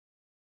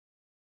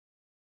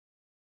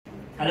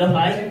Hello,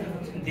 hi.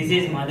 This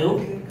is Madhu,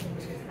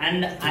 and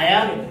I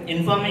am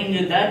informing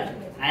you that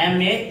I am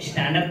a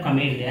stand-up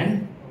comedian,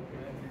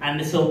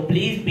 and so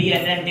please be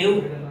attentive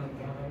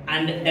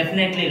and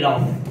definitely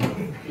laugh.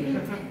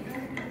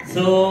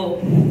 So,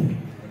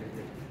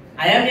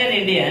 I am an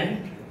Indian,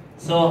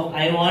 so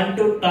I want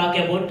to talk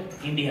about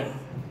India.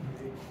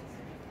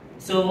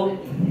 So,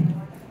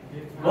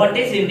 what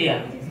is India?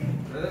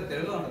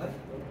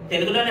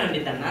 తెలుగులోనే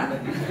ఉండిద్దన్న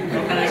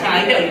ఒక నిమిషం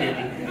అయితే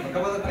ఉండేది.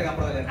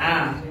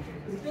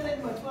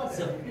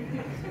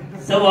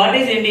 So what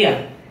is India?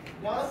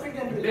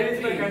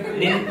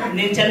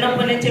 నేను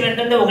చిన్నప్పటి నుంచి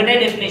వింటుంది ఒకటే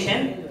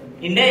definition,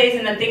 India is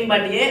nothing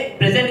but A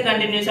present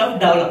continuous of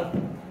develop.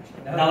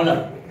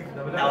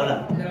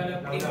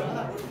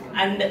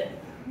 And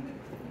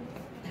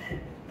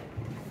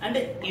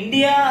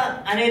India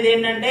అనేది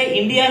ఏంటంటే,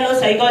 ఇండియాలో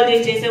సైకాలజీ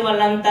చేసే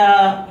వాళ్ళంతా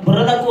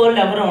బుర్ర తక్కువ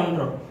వాళ్ళు ఎవరు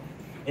ఉండరు.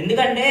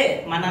 ఎందుకంటే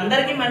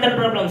మనందరికీ మెంటల్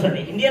ప్రాబ్లమ్స్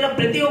ఉంటాయి, ఇండియాలో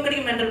ప్రతి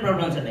ఒక్కరికి మెంటల్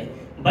ప్రాబ్లమ్స్ ఉంటాయి.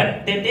 But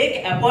they take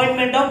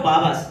appointment of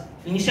babas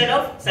instead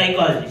of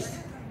psychologist.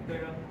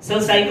 So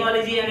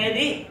psychology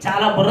అనేది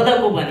చాలా బుర్ర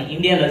తక్కువ పని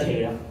ఇండియాలో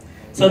చేయడం.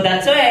 So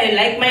that's why I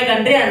like my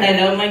country and I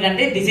love my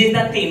country. This is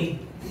the theme.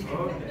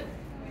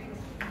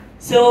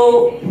 So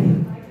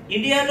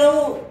ఇండియాలో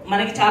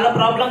మనకి చాలా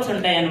ప్రాబ్లమ్స్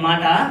ఉంటాయి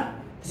అన్నమాట.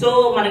 సో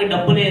మనకి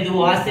డబ్బు లేదు,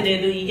 ఆస్తి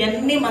లేదు,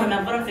 ఇవన్నీ మనం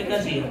ఎవ్వరం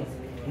ఫిగర్ చేయం.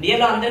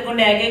 ఇండియాలో అందరికీ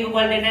ఉండే ఏకైక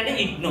క్వాలిటీ ఏంటంటే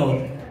ఇగ్నోర్.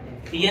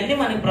 ఇవన్నీ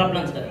మనకి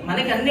ప్రాబ్లమ్స్ కదా.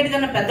 మనకి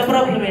అన్నిటికన్నా పెద్ద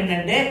ప్రాబ్లం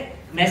ఏంటంటే,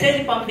 మెసేజ్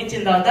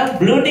పంపించిన తర్వాత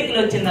బ్లూ టిక్లు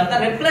వచ్చిన తర్వాత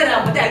రిప్లై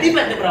రాకపోతే అది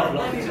పెద్ద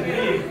ప్రాబ్లం.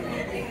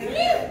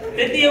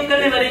 ప్రతి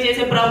ఒక్కరిని వరీ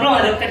చేసే ప్రాబ్లం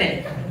అది ఒక్కటే.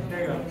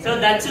 So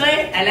that's why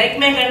I like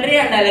my country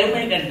and I love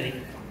my country.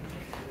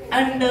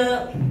 And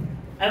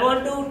I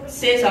want to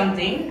say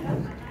something.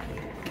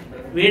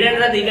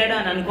 వీడెడ్రా దిగాడు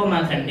అని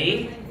అనుకోమాకండి.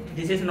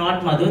 This is not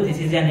Madhu,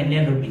 this is an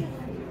Indian rupee.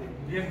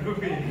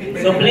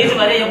 So please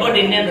worry about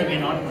Indian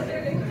rupee, not Madhu.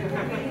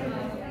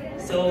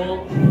 So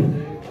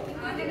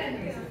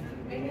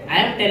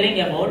I am telling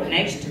about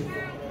next.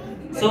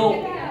 So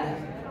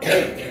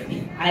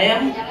I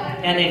am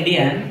an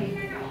Indian,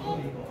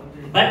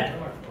 but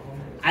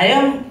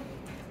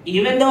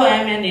even though I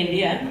am an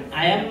Indian,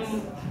 I am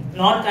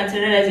not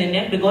considered as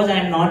Indian because I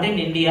am not in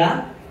India.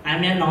 I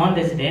am a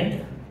non-resident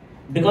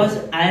because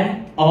I am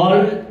all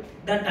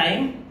the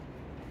time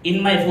in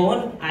my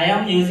phone. I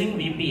am using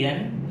VPN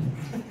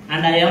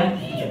and I am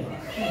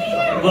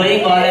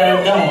going all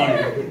around the world.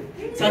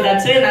 So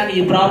that's why నాకు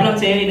ఈ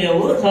problems ఏమీ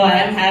లేవు. So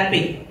I'm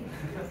happy.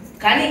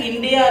 కానీ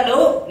ఇండియాలో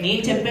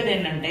నేను చెప్పేది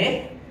ఏంటంటే,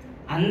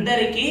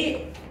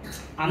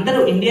 అందరూ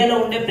ఇండియాలో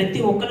ఉండే ప్రతి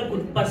ఒక్కరు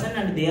good person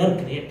and they are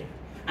great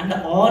and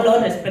all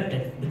are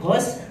respected.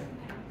 Because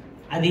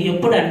అది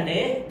ఎప్పుడంటే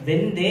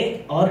when they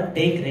are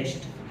take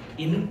rest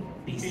in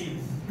peace.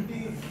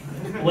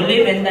 Only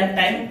when that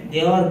time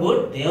they are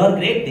good, they are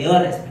great, they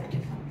are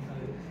respected.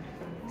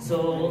 So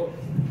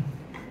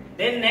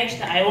then next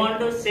I want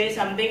to say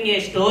something, a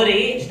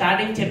story.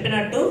 Starting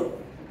చెప్పినట్టు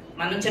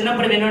మనం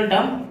చిన్నప్పుడు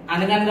వినుంటాం,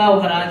 అనగనగా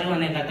ఒక రాజు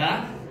అనే కథ.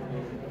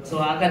 So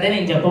ఆ కథ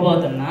నేను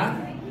చెప్పబోతున్నా.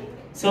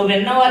 సో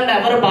విన్న వాళ్ళు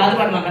ఎవరు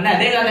బాధపడమాకండి,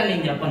 అదే కాదని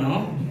నేను చెప్పను,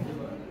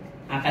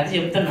 ఆ కథ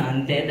చెప్తున్నా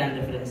అంతే. దాని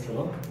రిఫరెన్స్ లో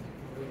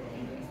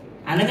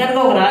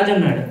అనగనగా ఒక రాజు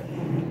ఉన్నాడు.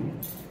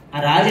 ఆ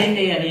రాజు ఏం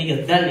చేయాలి?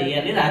 యుద్ధాలు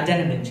చేయాలి,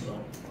 రాజ్యాన్ని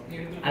పెంచుకోవాలి.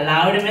 వాళ్ళ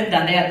ఆవిడ మీద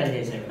దండయాత్ర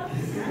చేశాడు,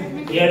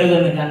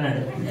 7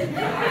 అన్నాడు.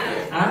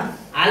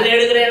 వాళ్ళు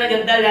 7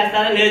 యుద్ధాలు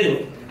చేస్తారా? లేదు.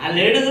 వాళ్ళు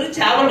 7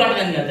 చేపలు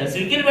పడతాను కదా,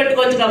 స్విగ్గీలు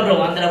పెట్టుకోవచ్చు కాబట్టి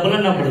 100 డబ్బులు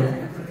ఉన్నప్పుడు.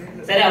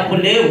 సరే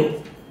అప్పుడు లేవు,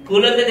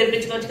 కూలర్తో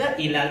తెప్పించుకోవచ్చుగా.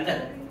 వీళ్ళు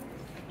వెళ్తారు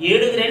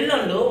 7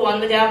 వెళ్ళినోళ్ళు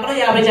 100 చేపలు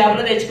 50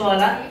 చేపలు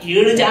తెచ్చుకోవాలా,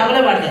 7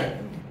 చేపలే పడతారు.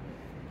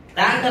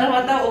 దాని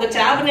తర్వాత ఒక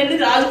చేపని వెళ్ళి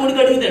రాజు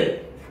గుడికి అడుగుతాడు,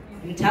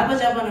 చేప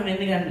నువ్వు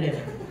ఎందుకు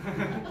అనలేదు.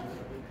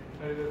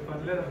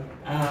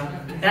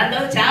 దాని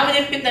తర్వాత చేప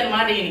చెప్పింది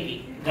అనమాట ఈయనకి,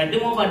 గడ్డి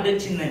మోపు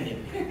అడ్డొచ్చిందని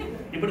చెప్పి.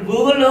 ఇప్పుడు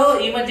గూగుల్లో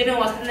ఈ మధ్యనే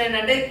వస్తుంది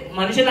ఏంటంటే,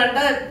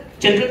 మనుషులంతా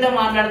చెట్లతో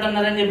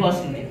మాట్లాడుతున్నారని చెప్పి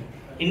వస్తుంది.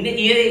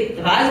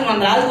 మన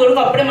రాజు కొడుకు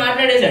అప్పుడే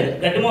మాట్లాడేశాడు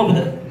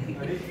గడ్డిమోపుతో.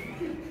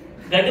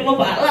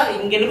 గడ్డిమోపు అలా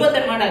ఇంకెళ్ళిపోద్ది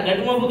అనమాట.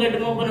 గడ్డిమోపు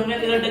నువ్వు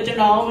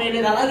గడ్డొచ్చాడు, ఆవు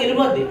మేలేదు, అలా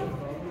వెళ్ళిపోద్ది.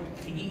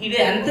 ఇది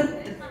ఎంత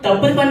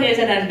తప్పు పని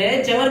చేశాడంటే,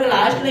 చివరికి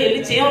లాస్ట్ లో వెళ్ళి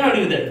చీమని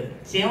అడుగుతాడు.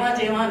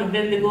 చీమ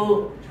నువ్వెందుకు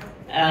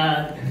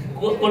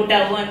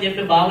కొట్టావు అని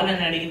చెప్పి బాబు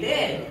నన్ను అడిగితే,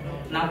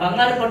 నా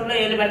బంగారు పొట్టలో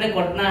ఏళ్ళు పెట్టే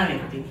కొట్టినా అని.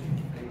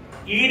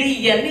 ఈడు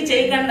ఇవన్నీ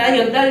చేయకుండా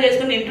యుద్ధాలు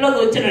చేసుకుని ఇంట్లోకి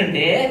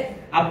వచ్చాడంటే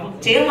అప్పుడు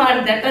చీమ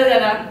అని తిట్టదు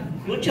కదా,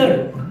 కూర్చోడు.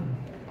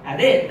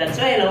 అదే that's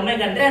why I love my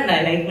country and I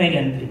like my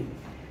country.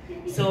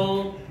 So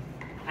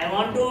I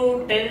want to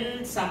tell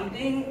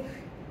something,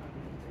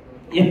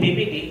 A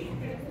PPT.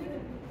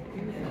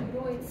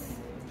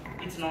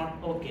 It's not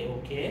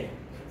okay.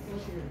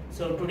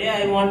 So today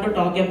I want to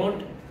talk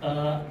about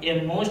a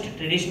most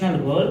traditional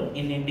girl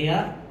in India,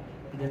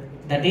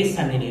 that is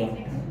Sunny Leon.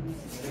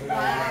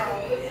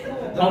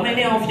 How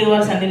many of you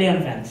are Sunny Leon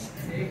fans?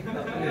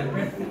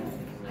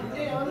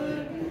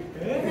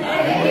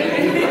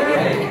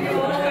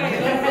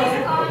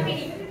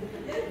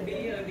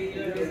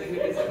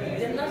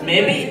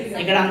 Maybe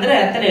ఇక్కడ అందరూ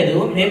ఎత్తలేదు.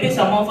 Maybe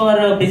some of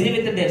are busy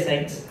with their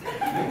sites.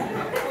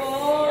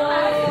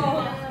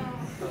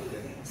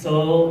 So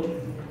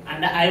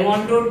and I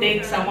want to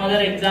take some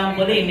other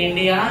example in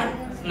India.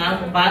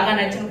 నాకు బాగా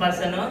నచ్చిన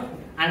person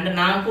and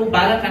నాకు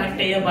బాగా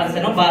connect అయ్యే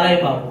person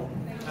Balayya Babu.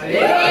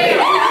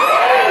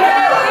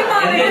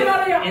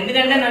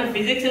 ఎందుకంటే నాకు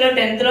ఫిజిక్స్ లో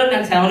 10th లో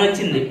నాకు 7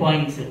 వచ్చింది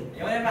పాయింట్స్,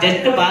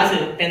 జస్ట్ పాస్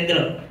 10th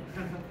లో.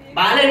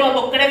 బాలయ్య బాబు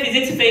ఒక్కడే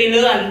ఫిజిక్స్ ఫెయిల్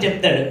అని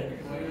చెప్తాడు,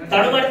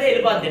 తడుపడితే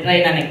వెళ్ళిపోద్ది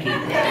ట్రైన్ అనకి.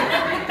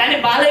 కానీ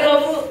బాలయ్య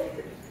బాబు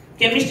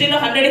కెమిస్ట్రీలో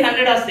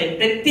 100 వస్తాయి.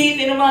 ప్రతి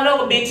సినిమాలో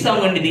ఒక బీచ్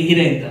సాంగ్ ఉంటుంది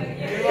హీరోయిన్ తో.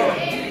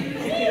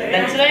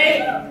 That's why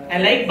I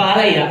like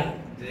Balayya.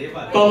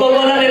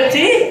 Coca Cola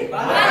వచ్చి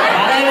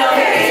Balayya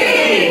Babu.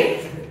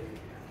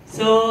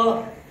 So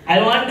I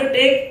want to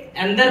take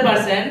another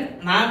person.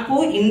 నాకు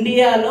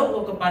ఇండియాలో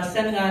ఒక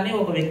పర్సన్ గానీ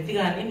ఒక వ్యక్తి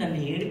గానీ నన్ను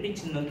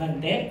ఏడిపించింది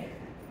ఉందంటే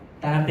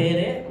తన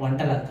పేరే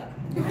Vantalakka.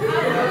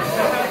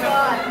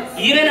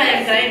 Even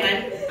I'm crime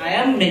and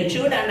I'm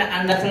matured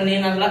and అసలు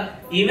నేను అలా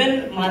ఈవెన్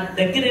మా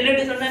దగ్గర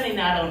రిలేటివ్స్ ఉన్నా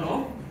నేను ఆడవను,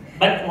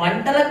 బట్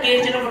వంటలకు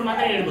ఏడ్చినప్పుడు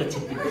మాత్రం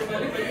ఏడుకొచ్చింది.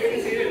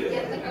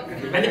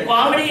 అది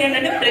కామెడీ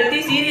ఏంటంటే ప్రతి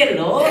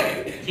సీరియల్లో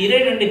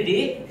హీరోయిన్ ఉండిద్ది,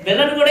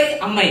 విలన్ కూడా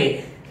అమ్మాయి.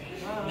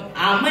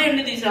 ఆ అమ్మాయి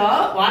ఉండి తీసావా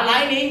వాళ్ళ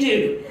ఆయన ఏం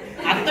చేయడు,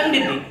 అత్త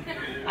ఉండిద్ది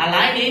వాళ్ళ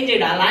ఆయన ఏం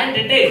చేయడు, వాళ్ళ ఆయన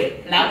రిటైర్డ్,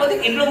 లేకపోతే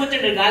ఇంట్లో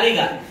కూర్చుంటాడు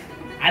ఖాళీగా,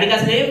 ఆడికి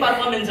అసలు ఏం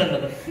పర్ఫార్మెన్స్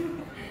ఉండదు.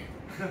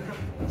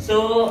 సో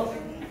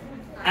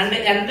అంటే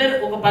అందరు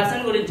ఒక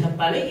పర్సన్ గురించి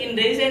చెప్పాలి. ఇన్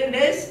రీసెంట్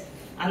డేస్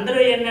అందరూ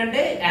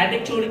ఏంటంటే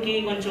యాటిట్యూడ్ కి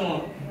కొంచెం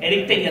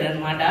ఎడిక్ట్ అయ్యారు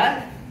అనమాట.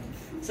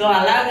 సో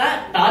అలాగా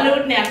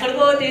టాలీవుడ్ ని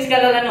ఎక్కడికో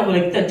తీసుకెళ్లాలని ఒక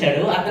వ్యక్తి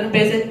వచ్చాడు. అతని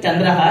పేరు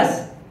చంద్రహాస్.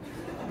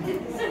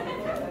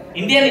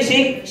 ఇండియాని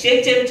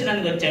షేక్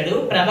చేయించడానికి వచ్చాడు.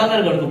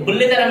 ప్రభాకర్ కొడుకు,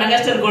 బుల్లితెర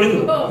మెగాస్టార్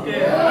కొడుకు.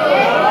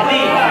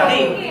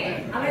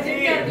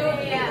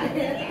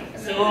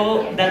 So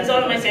that's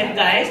all my set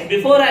guys.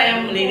 Before I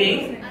am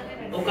leaving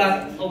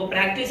ఒక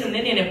ప్రాక్టీస్ ఉంది,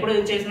 నేను ఎప్పుడు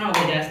చేసినా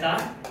ఒకటి చేస్తా.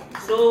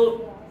 So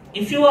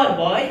if you are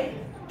bye,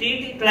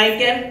 treat it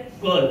like an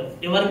girl,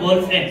 your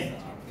girl friend.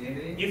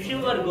 If you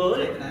or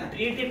girl,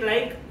 treat it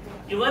like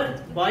your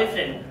boy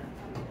friend.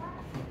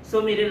 So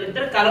మీరు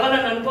ఇద్దరు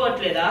కలవాలని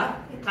అనుకోవట్లేదా?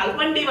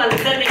 కలపండి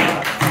వాళ్ళిద్దరిని.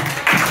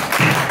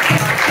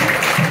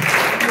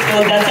 So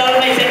that's all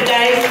my set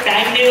guys.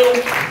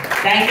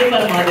 Thank you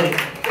for Madhuri.